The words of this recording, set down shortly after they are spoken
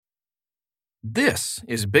This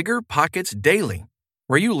is Bigger Pockets Daily,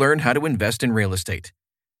 where you learn how to invest in real estate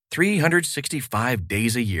 365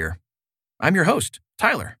 days a year. I'm your host,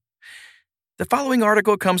 Tyler. The following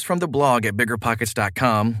article comes from the blog at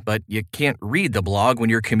biggerpockets.com, but you can't read the blog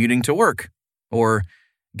when you're commuting to work or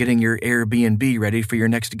getting your Airbnb ready for your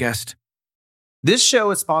next guest. This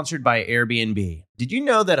show is sponsored by Airbnb. Did you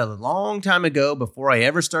know that a long time ago, before I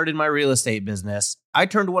ever started my real estate business, I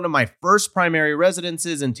turned one of my first primary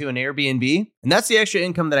residences into an Airbnb? And that's the extra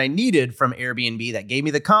income that I needed from Airbnb that gave me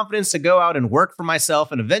the confidence to go out and work for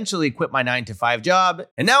myself and eventually quit my 9-to-5 job.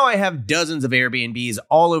 And now I have dozens of Airbnbs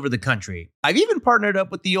all over the country. I've even partnered up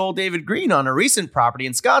with the old David Green on a recent property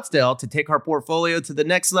in Scottsdale to take our portfolio to the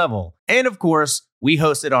next level. And of course, we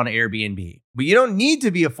host it on Airbnb. But you don't need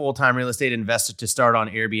to be a full-time real estate investor to start on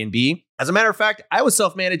Airbnb. As a matter of fact, I was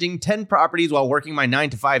self-managing 10 properties while working my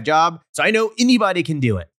 9-to-5 job, so I know anybody can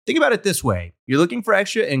do it. Think about it this way. You're looking for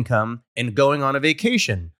extra income and going on a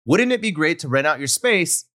vacation. Wouldn't it be great to rent out your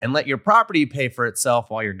space and let your property pay for itself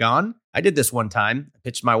while you're gone? I did this one time. I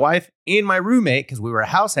pitched my wife and my roommate, because we were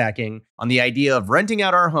house hacking, on the idea of renting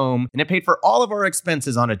out our home, and it paid for all of our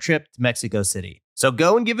expenses on a trip to Mexico City. So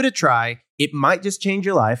go and give it a try. It might just change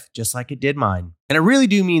your life, just like it did mine. And I really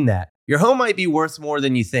do mean that. Your home might be worth more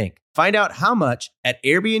than you think. Find out how much at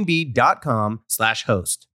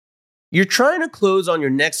airbnb.com/host. You're trying to close on your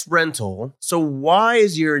next rental, so why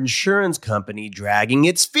is your insurance company dragging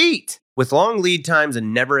its feet? With long lead times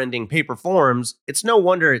and never-ending paper forms, it's no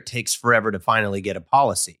wonder it takes forever to finally get a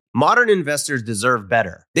policy. Modern investors deserve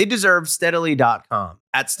better. They deserve Steadily.com.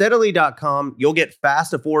 At Steadily.com, you'll get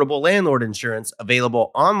fast, affordable landlord insurance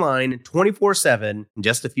available online 24/7 in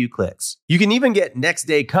just a few clicks. You can even get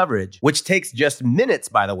next-day coverage, which takes just minutes,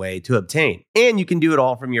 by the way, to obtain. And you can do it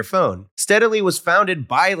all from your phone. Steadily was founded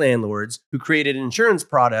by landlords who created insurance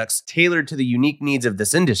products tailored to the unique needs of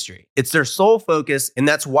this industry. It's their sole focus, and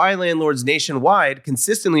that's why landlords nationwide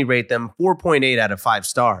consistently rate them 4.8 out of 5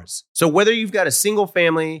 stars. So whether you've got a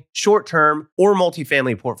single-family, short-term, or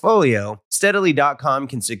multifamily portfolio, Steadily.com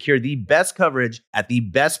can secure the best coverage at the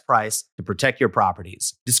best price to protect your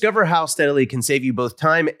properties. Discover how Steadily can save you both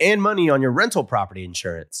time and money on your rental property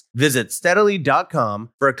insurance. Visit Steadily.com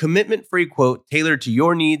for a commitment-free quote tailored to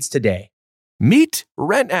your needs today. Meet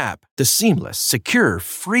RentApp, the seamless, secure,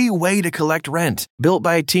 free way to collect rent. Built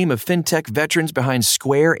by a team of fintech veterans behind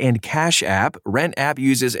Square and Cash App, RentApp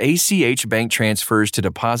uses ACH bank transfers to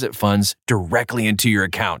deposit funds directly into your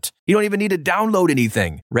account. You don't even need to download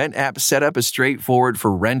anything. RentApp setup is straightforward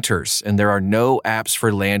for renters, and there are no apps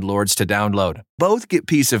for landlords to download. Both get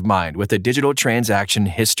peace of mind with a digital transaction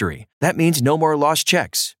history. That means no more lost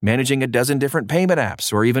checks, managing a dozen different payment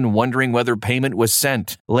apps, or even wondering whether payment was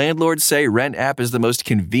sent. Landlords say RentApp is the most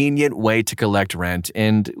convenient way to collect rent,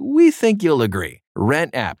 and we think you'll agree.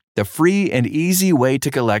 RentApp, the free and easy way to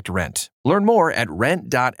collect rent. Learn more at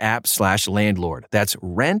rent.app/landlord. That's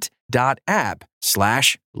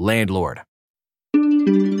rent.app/landlord.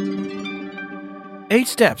 8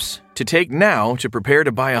 Steps to Take Now to Prepare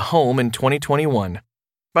to Buy a Home in 2021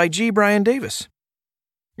 by G. Brian Davis.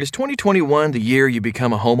 Is 2021 the year you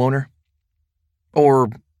become a homeowner? Or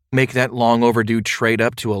make that long overdue trade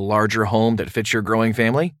up to a larger home that fits your growing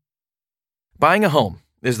family? Buying a home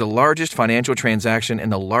is the largest financial transaction and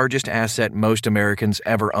the largest asset most Americans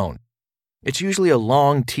ever own. It's usually a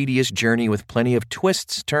long, tedious journey with plenty of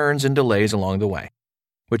twists, turns, and delays along the way,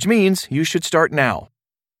 which means you should start now.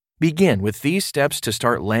 Begin with these steps to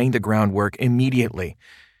start laying the groundwork immediately,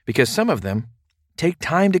 because some of them take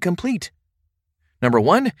time to complete. Number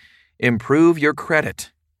 1, improve your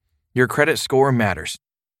credit. Your credit score matters.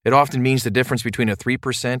 It often means the difference between a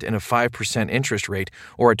 3% and a 5% interest rate,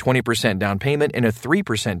 or a 20% down payment and a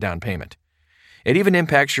 3% down payment. It even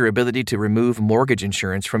impacts your ability to remove mortgage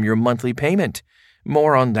insurance from your monthly payment.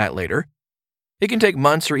 More on that later. It can take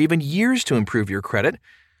months or even years to improve your credit,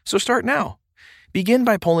 so start now. Begin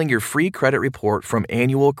by pulling your free credit report from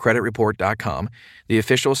annualcreditreport.com, the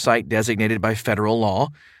official site designated by federal law.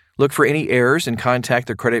 Look for any errors and contact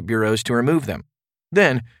the credit bureaus to remove them.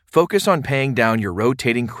 Then, focus on paying down your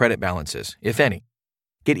rotating credit balances, if any.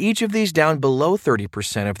 Get each of these down below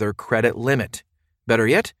 30% of their credit limit. Better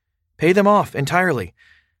yet, pay them off entirely,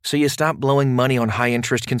 so you stop blowing money on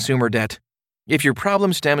high-interest consumer debt. If your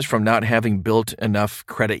problem stems from not having built enough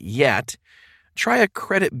credit yet, try a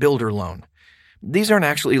credit builder loan. These aren't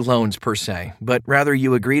actually loans per se, but rather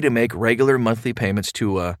you agree to make regular monthly payments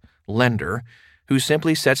to a lender who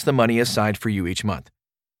simply sets the money aside for you each month.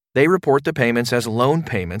 They report the payments as loan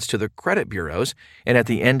payments to the credit bureaus, and at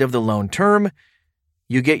the end of the loan term,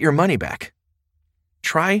 you get your money back.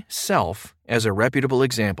 Try Self as a reputable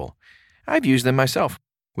example. I've used them myself.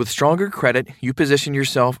 With stronger credit, you position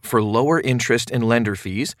yourself for lower interest and lender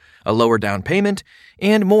fees, a lower down payment,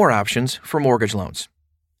 and more options for mortgage loans.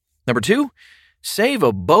 Number 2, save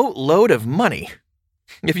a boatload of money.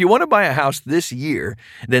 If you want to buy a house this year,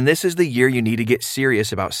 then this is the year you need to get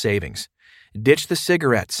serious about savings. Ditch the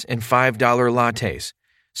cigarettes and $5 lattes.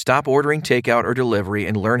 Stop ordering takeout or delivery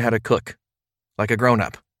and learn how to cook like a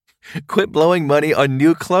grown-up. Quit blowing money on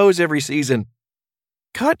new clothes every season.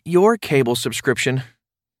 Cut your cable subscription.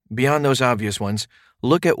 Beyond those obvious ones,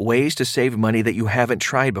 look at ways to save money that you haven't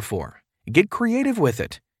tried before. Get creative with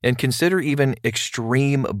it and consider even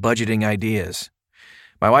extreme budgeting ideas.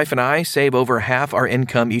 My wife and I save over half our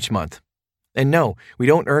income each month. And no, we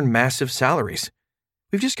don't earn massive salaries.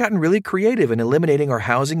 We've just gotten really creative in eliminating our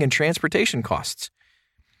housing and transportation costs.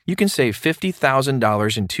 You can save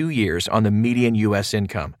 $50,000 in 2 years on the median U.S.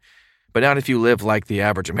 income, but not if you live like the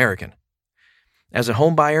average American. As a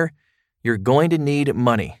home buyer, you're going to need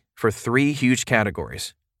money for 3 huge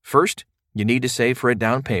categories. First, you need to save for a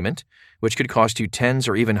down payment, which could cost you tens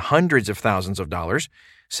or even hundreds of thousands of dollars.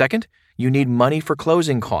 Second, you need money for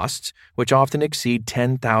closing costs, which often exceed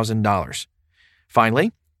 $10,000.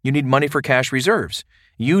 Finally, you need money for cash reserves.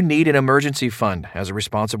 You need an emergency fund as a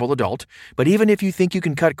responsible adult, but even if you think you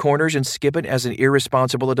can cut corners and skip it as an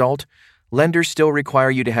irresponsible adult, lenders still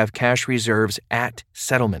require you to have cash reserves at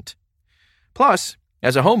settlement. Plus,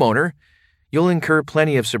 as a homeowner, you'll incur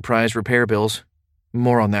plenty of surprise repair bills.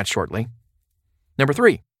 More on that shortly. Number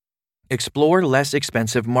 3, explore less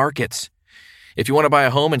expensive markets. If you want to buy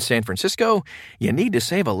a home in San Francisco, you need to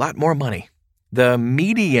save a lot more money. The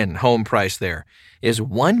median home price there is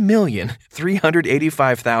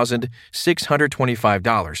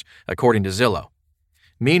 $1,385,625, according to Zillow.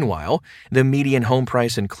 Meanwhile, the median home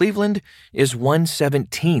price in Cleveland is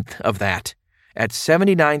 1/17th of that, at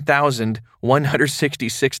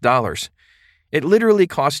 $79,166. It literally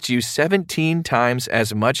costs you 17 times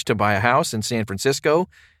as much to buy a house in San Francisco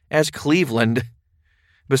as Cleveland.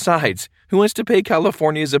 Besides, who wants to pay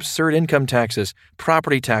California's absurd income taxes,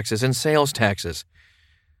 property taxes, and sales taxes?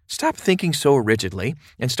 Stop thinking so rigidly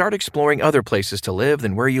and start exploring other places to live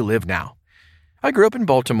than where you live now. I grew up in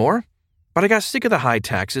Baltimore, but I got sick of the high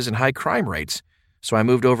taxes and high crime rates, so I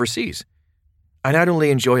moved overseas. I not only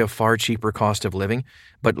enjoy a far cheaper cost of living,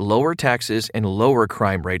 but lower taxes and lower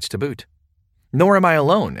crime rates to boot. Nor am I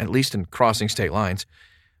alone, at least in crossing state lines.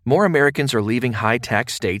 More Americans are leaving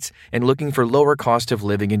high-tax states and looking for lower cost of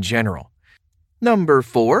living in general. Number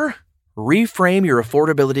 4, reframe your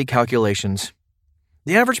affordability calculations.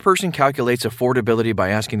 The average person calculates affordability by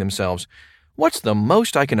asking themselves, what's the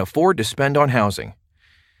most I can afford to spend on housing?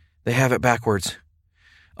 They have it backwards.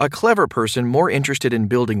 A clever person more interested in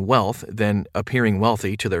building wealth than appearing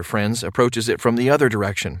wealthy to their friends approaches it from the other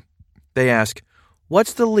direction. They ask,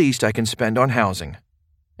 what's the least I can spend on housing?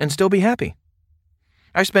 And still be happy.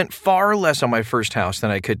 I spent far less on my first house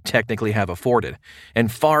than I could technically have afforded,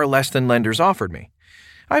 and far less than lenders offered me.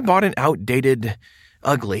 I bought an outdated,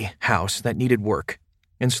 ugly house that needed work,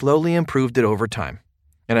 and slowly improved it over time.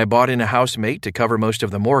 And I bought in a housemate to cover most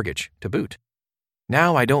of the mortgage, to boot.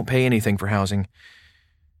 Now I don't pay anything for housing,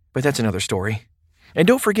 but that's another story. And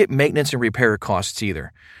don't forget maintenance and repair costs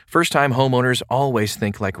either. First-time homeowners always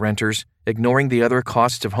think like renters, ignoring the other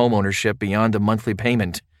costs of homeownership beyond the monthly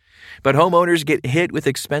payment. But homeowners get hit with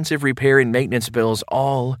expensive repair and maintenance bills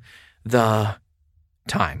all the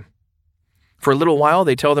time. For a little while,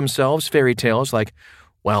 they tell themselves fairy tales like,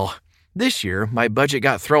 well, this year my budget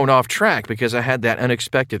got thrown off track because I had that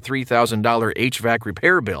unexpected $3,000 HVAC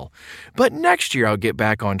repair bill. But next year I'll get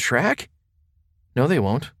back on track. No, they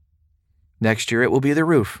won't. Next year it will be the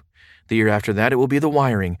roof. The year after that it will be the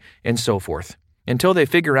wiring, and so forth, until they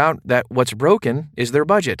figure out that what's broken is their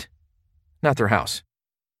budget, not their house.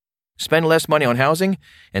 Spend less money on housing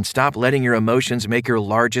and stop letting your emotions make your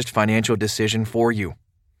largest financial decision for you.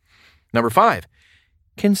 Number 5,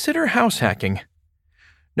 consider house hacking.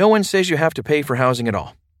 No one says you have to pay for housing at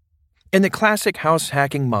all. In the classic house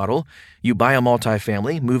hacking model, you buy a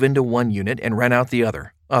multifamily, move into one unit, and rent out the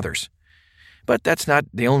others. But that's not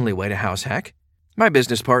the only way to house hack. My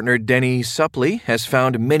business partner, Denny Suppley, has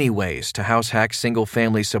found many ways to house hack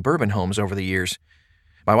single-family suburban homes over the years.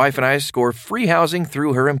 My wife and I score free housing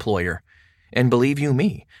through her employer. And believe you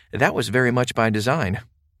me, that was very much by design.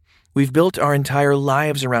 We've built our entire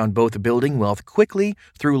lives around both building wealth quickly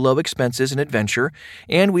through low expenses and adventure,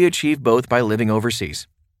 and we achieve both by living overseas.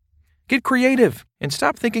 Get creative and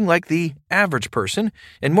stop thinking like the average person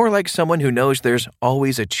and more like someone who knows there's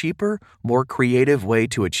always a cheaper, more creative way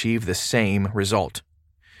to achieve the same result.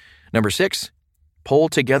 Number 6, pull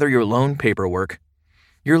together your loan paperwork.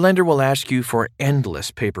 Your lender will ask you for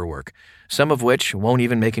endless paperwork, some of which won't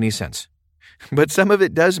even make any sense. But some of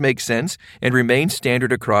it does make sense and remains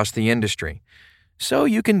standard across the industry. So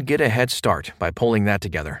you can get a head start by pulling that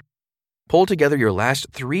together. Pull together your last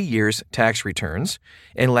 3 years' tax returns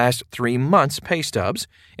and last 3 months' pay stubs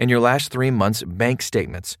and your last 3 months' bank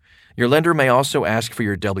statements. Your lender may also ask for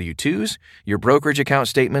your W-2s, your brokerage account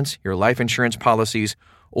statements, your life insurance policies,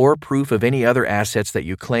 or proof of any other assets that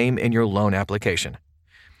you claim in your loan application.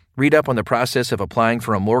 Read up on the process of applying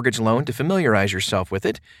for a mortgage loan to familiarize yourself with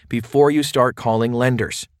it before you start calling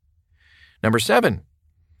lenders. Number 7,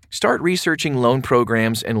 start researching loan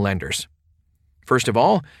programs and lenders. First of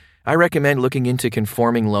all, I recommend looking into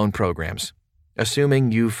conforming loan programs.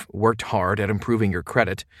 Assuming you've worked hard at improving your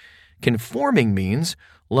credit, conforming means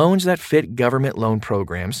loans that fit government loan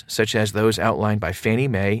programs such as those outlined by Fannie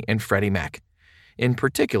Mae and Freddie Mac. In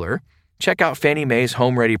particular, check out Fannie Mae's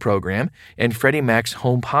Home Ready program and Freddie Mac's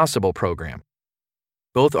Home Possible program.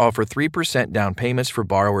 Both offer 3% down payments for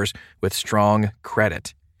borrowers with strong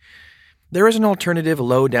credit. There is an alternative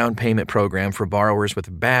low down payment program for borrowers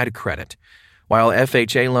with bad credit. While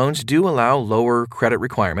FHA loans do allow lower credit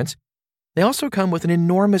requirements, they also come with an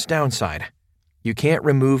enormous downside. You can't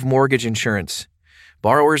remove mortgage insurance.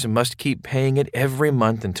 Borrowers must keep paying it every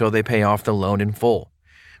month until they pay off the loan in full,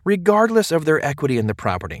 regardless of their equity in the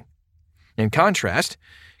property. In contrast,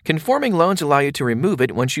 conforming loans allow you to remove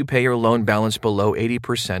it once you pay your loan balance below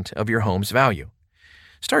 80% of your home's value.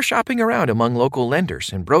 Start shopping around among local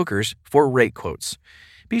lenders and brokers for rate quotes.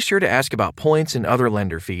 Be sure to ask about points and other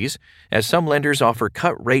lender fees, as some lenders offer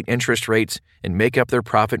cut-rate interest rates and make up their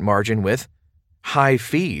profit margin with high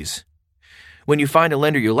fees. When you find a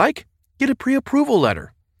lender you like, get a pre-approval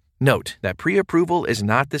letter. Note that pre-approval is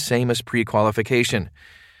not the same as pre-qualification,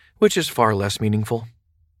 which is far less meaningful.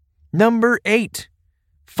 Number 8,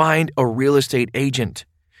 find a real estate agent.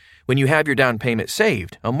 When you have your down payment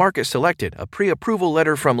saved, a market selected, a pre-approval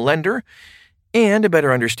letter from lender, and a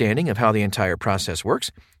better understanding of how the entire process works,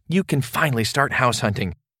 you can finally start house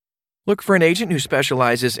hunting. Look for an agent who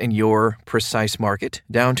specializes in your precise market,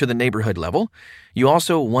 down to the neighborhood level. You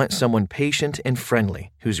also want someone patient and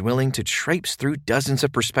friendly who's willing to traipse through dozens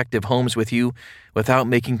of prospective homes with you without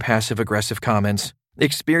making passive-aggressive comments.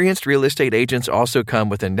 Experienced real estate agents also come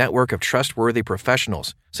with a network of trustworthy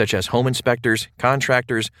professionals, such as home inspectors,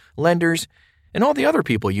 contractors, lenders, and all the other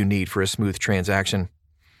people you need for a smooth transaction.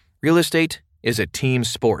 Real estate is a team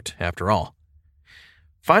sport, after all.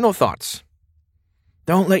 Final thoughts.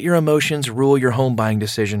 Don't let your emotions rule your home buying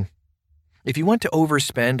decision. If you want to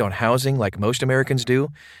overspend on housing like most Americans do,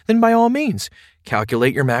 then by all means,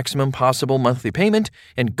 calculate your maximum possible monthly payment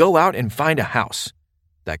and go out and find a house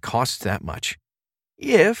that costs that much.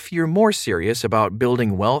 If you're more serious about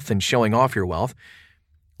building wealth and showing off your wealth,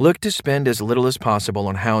 look to spend as little as possible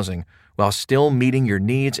on housing while still meeting your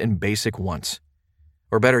needs and basic wants.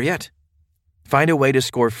 Or better yet, find a way to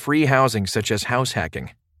score free housing such as house hacking.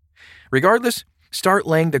 Regardless, start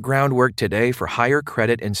laying the groundwork today for higher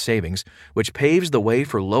credit and savings, which paves the way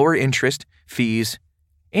for lower interest, fees,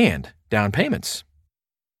 and down payments.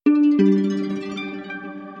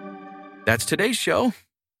 That's today's show.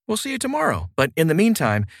 We'll see you tomorrow. But in the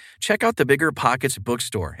meantime, check out the Bigger Pockets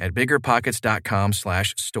bookstore at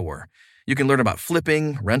biggerpockets.com/store. You can learn about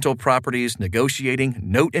flipping, rental properties, negotiating,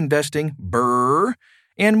 note investing,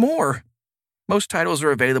 and more. Most titles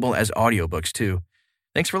are available as audiobooks too.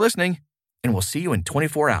 Thanks for listening, and we'll see you in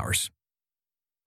 24 hours.